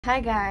Hi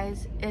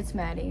guys, it's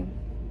Mady,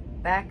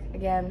 back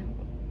again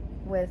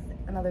with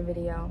another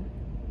video.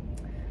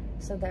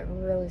 So that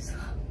really slow.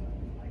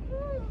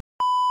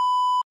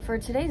 For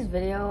today's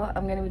video,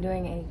 I'm gonna be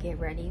doing a get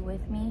ready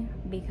with me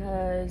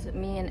because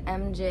me and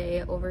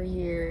MJ over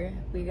here,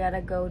 we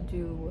gotta go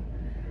do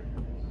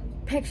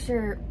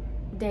picture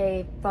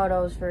day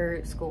photos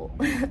for school.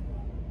 I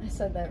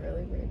said that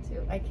really weird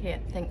too. I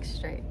can't think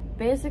straight.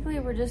 Basically,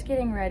 we're just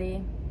getting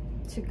ready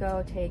to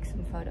go take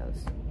some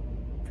photos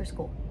for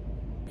school.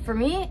 For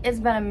me,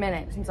 it's been a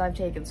minute since I've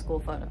taken school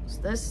photos.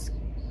 This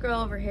girl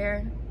over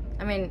here,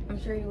 I mean,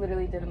 I'm sure you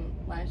literally did them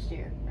last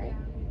year, right?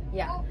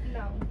 Yeah. Oh,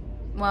 no.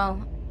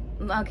 Well,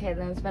 okay,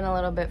 then it's been a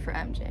little bit for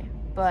MJ.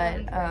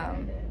 But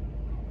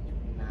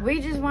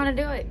we just want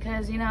to do it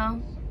because, you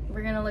know,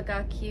 we're going to look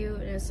all cute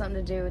and it's something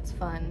to do. It's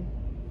fun.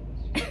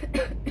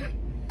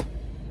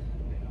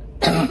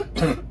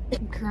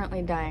 I'm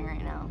currently dying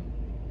right now.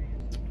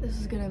 This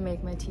is going to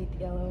make my teeth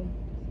yellow.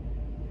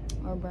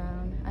 Or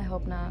brown. I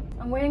hope not.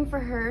 I'm waiting for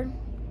her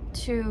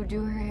to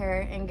do her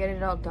hair and get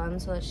it all done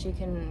so that she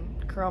can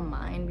curl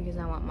mine because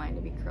I want mine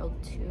to be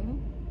curled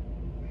too.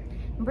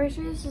 I'm pretty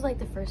sure this is like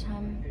the first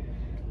time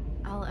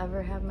I'll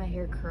ever have my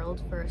hair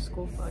curled for a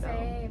school photo.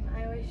 Same.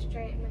 I always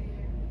straighten my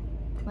hair.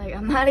 Like,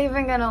 I'm not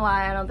even gonna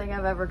lie, I don't think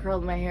I've ever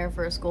curled my hair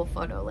for a school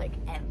photo, like,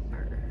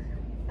 ever.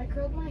 I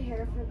curled my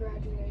hair for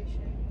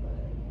graduation,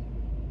 but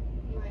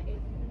my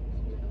middle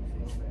school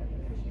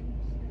graduation.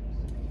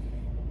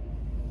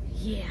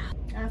 Yeah.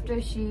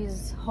 After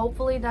she's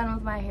hopefully done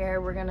with my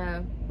hair, we're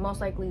gonna most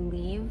likely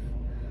leave.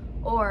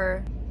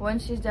 Or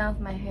once she's done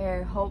with my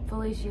hair,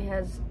 hopefully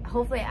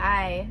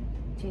I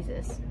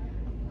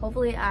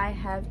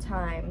have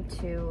time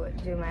to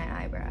do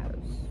my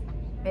eyebrows.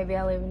 Maybe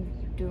I'll even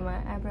do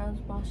my eyebrows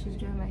while she's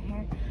doing my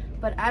hair.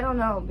 But I don't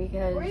know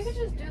because... Or you could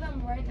just do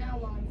them right now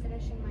while I'm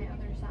finishing my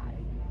other side.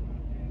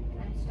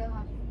 And I still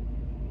have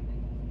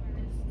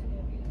this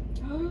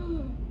to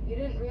do. You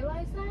didn't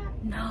realize that?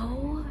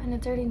 No, and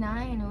it's already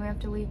 9 and we have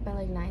to leave by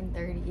like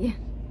 9:30.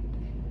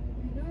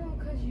 No,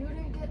 because you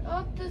didn't get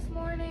up this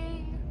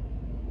morning.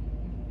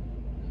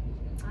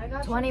 I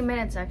got 20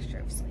 minutes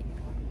extra of sleep.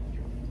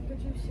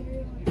 But you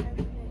cereal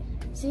every day.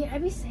 See, I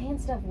be saying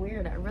stuff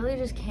weird. I really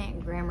just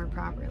can't grammar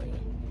properly.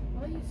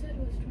 All you said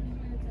was 20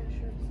 minutes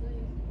extra of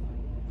sleep.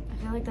 I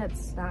feel like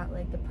that's not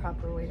like the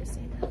proper way to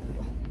say that.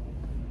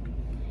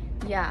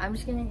 Yeah, I'm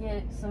just gonna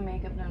get some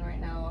makeup done right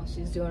now while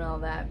she's doing all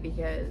that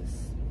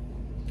because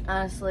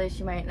honestly,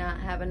 she might not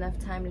have enough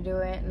time to do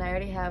it, and I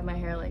already have my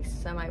hair like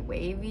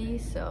semi-wavy,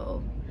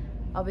 so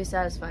I'll be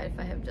satisfied if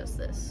I have just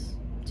this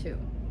too.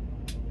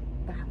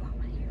 But I want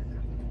my hair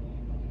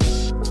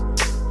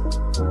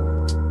curled.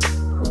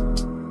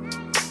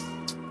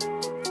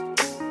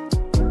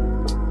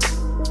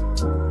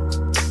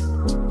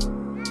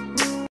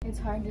 It's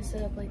hard to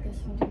sit up like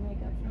this and do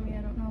makeup for me.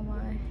 I don't know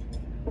why.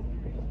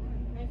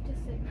 I have to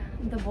sit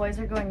down. The boys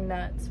are going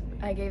nuts.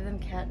 I gave them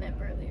catnip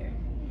earlier.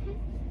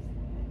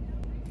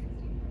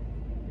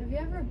 Have you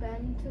ever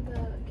been to the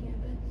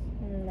campus?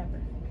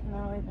 Never. I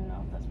don't even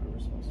know if that's where we're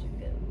supposed to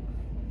go.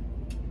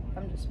 If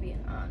I'm just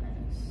being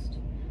honest.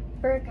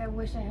 Burke, I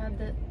wish this had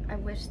the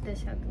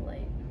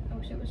light. I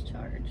wish it was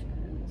charged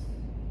because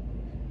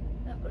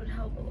that would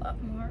help a lot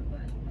more,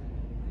 but it's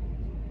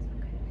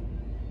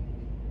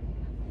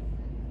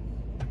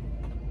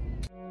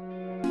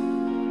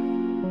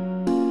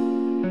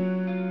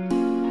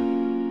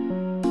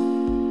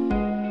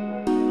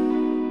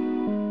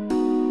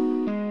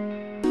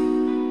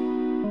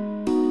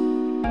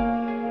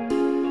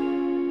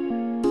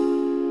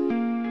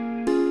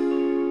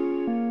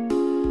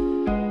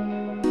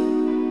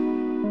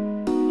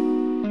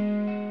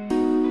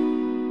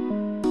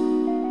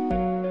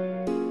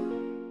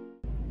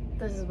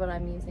this is what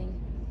I'm using.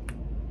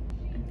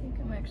 I think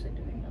I'm actually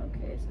doing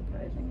okay,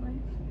 surprisingly.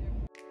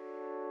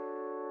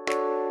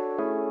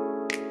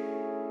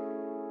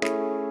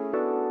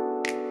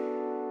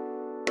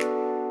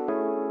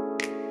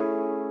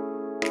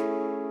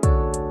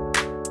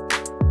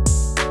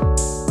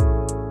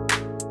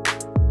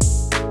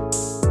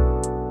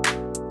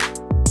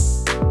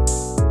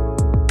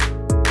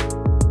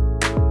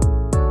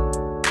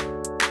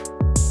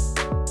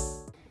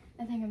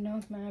 I think I'm done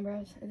with my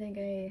eyebrows. I think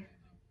I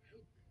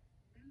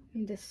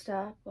need to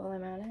stop while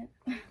I'm at it.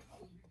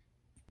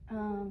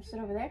 Sit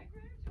over there?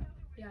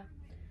 Yeah.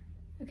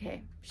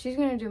 Okay, she's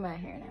gonna do my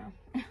hair now.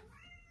 Do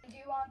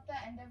you want the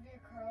end of your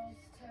curls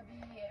to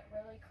be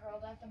really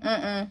curled at the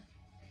bottom?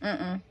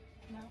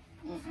 No?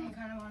 So you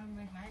kind of want them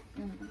like mine?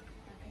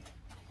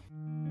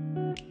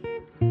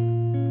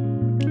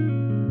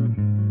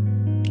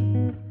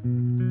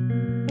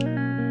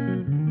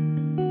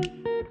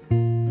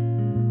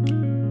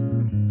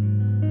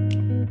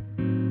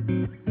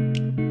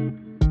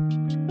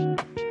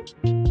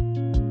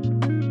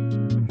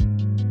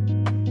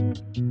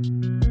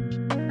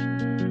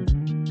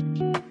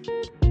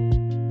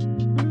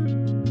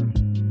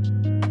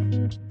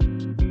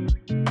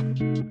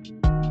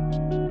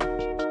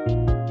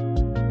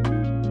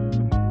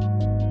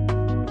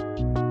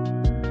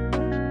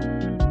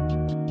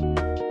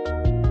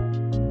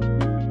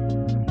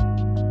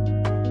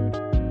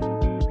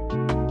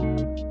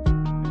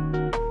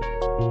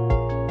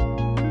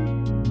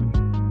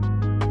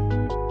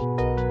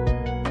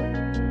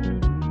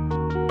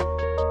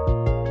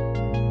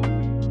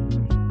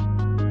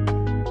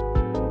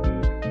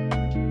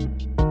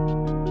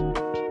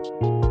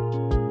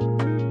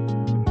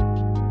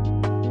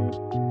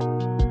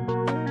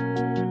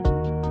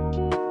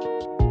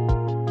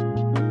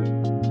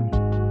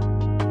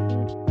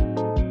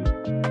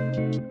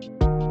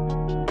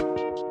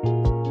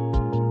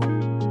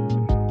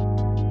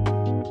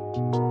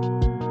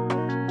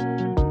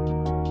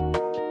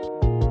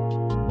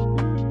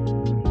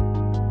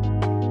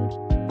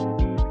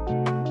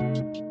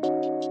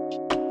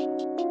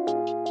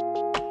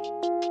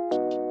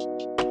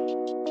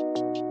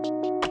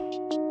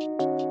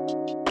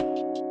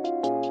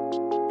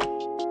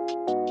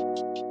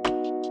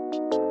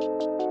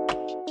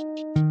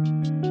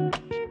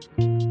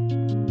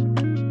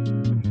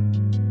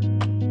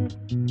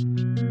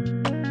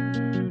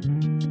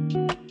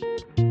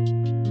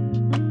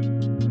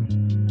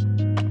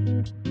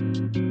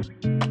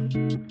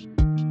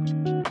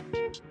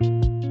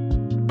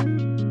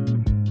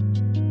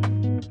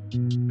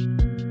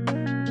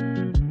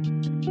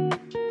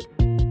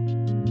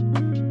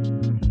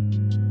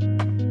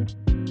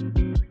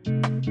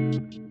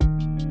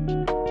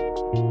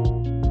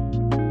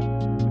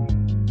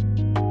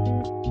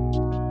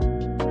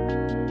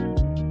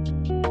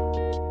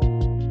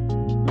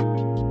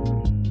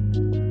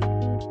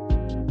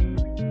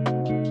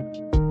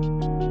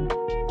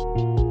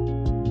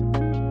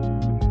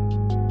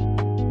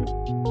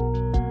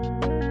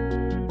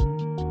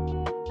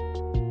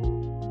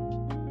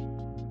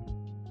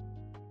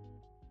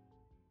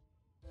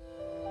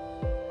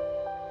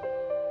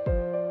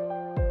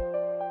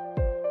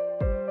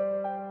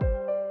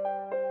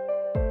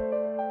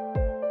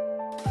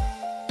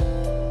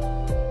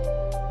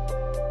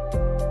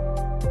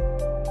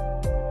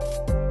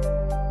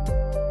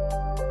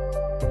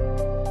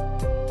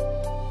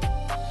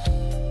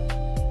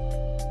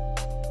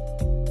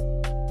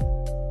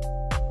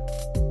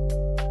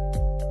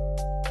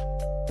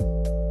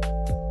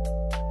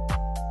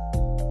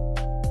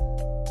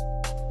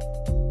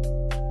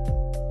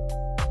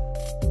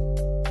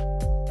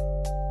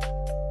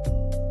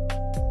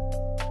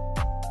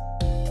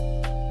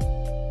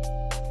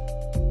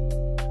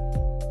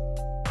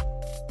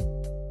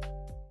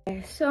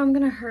 So I'm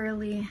gonna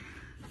hurriedly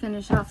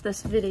finish off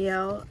this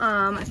video.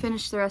 I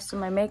finished the rest of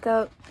my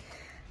makeup.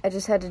 I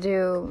just had to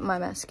do my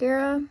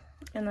mascara,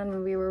 and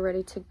then we were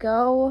ready to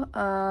go,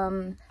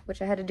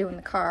 which I had to do in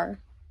the car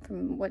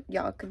from what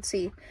y'all could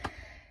see.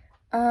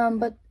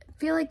 But I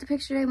feel like the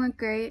picture day went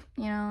great.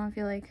 You know, I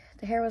feel like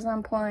the hair was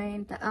on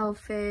point, the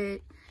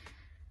outfit,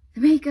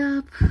 the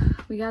makeup.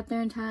 We got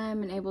there in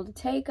time and able to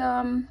take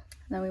them.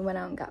 Then we went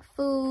out and got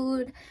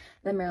food.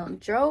 Then Marilyn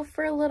drove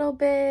for a little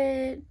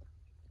bit.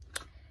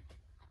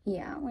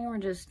 Yeah, we were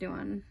just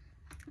doing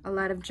a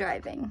lot of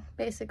driving,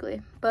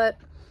 basically. But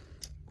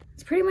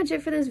that's pretty much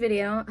it for this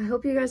video. I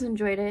hope you guys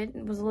enjoyed it.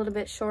 It was a little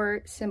bit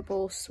short,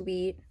 simple,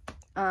 sweet.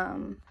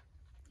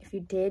 If you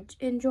did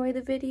enjoy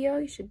the video,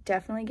 you should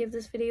definitely give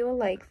this video a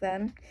like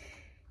then.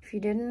 If you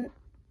didn't,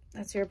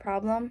 that's your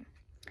problem.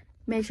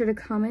 Make sure to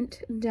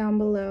comment down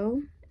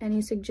below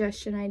any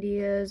suggestion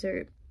ideas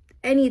or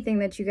anything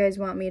that you guys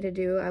want me to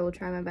do. I will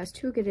try my best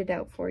to get it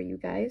out for you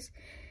guys.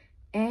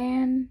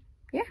 And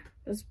yeah,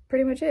 that's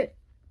pretty much it.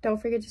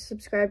 Don't forget to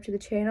subscribe to the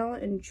channel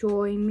and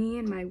join me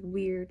in my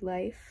weird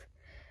life.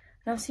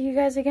 And I'll see you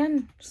guys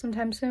again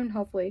sometime soon,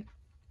 hopefully.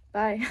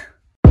 Bye.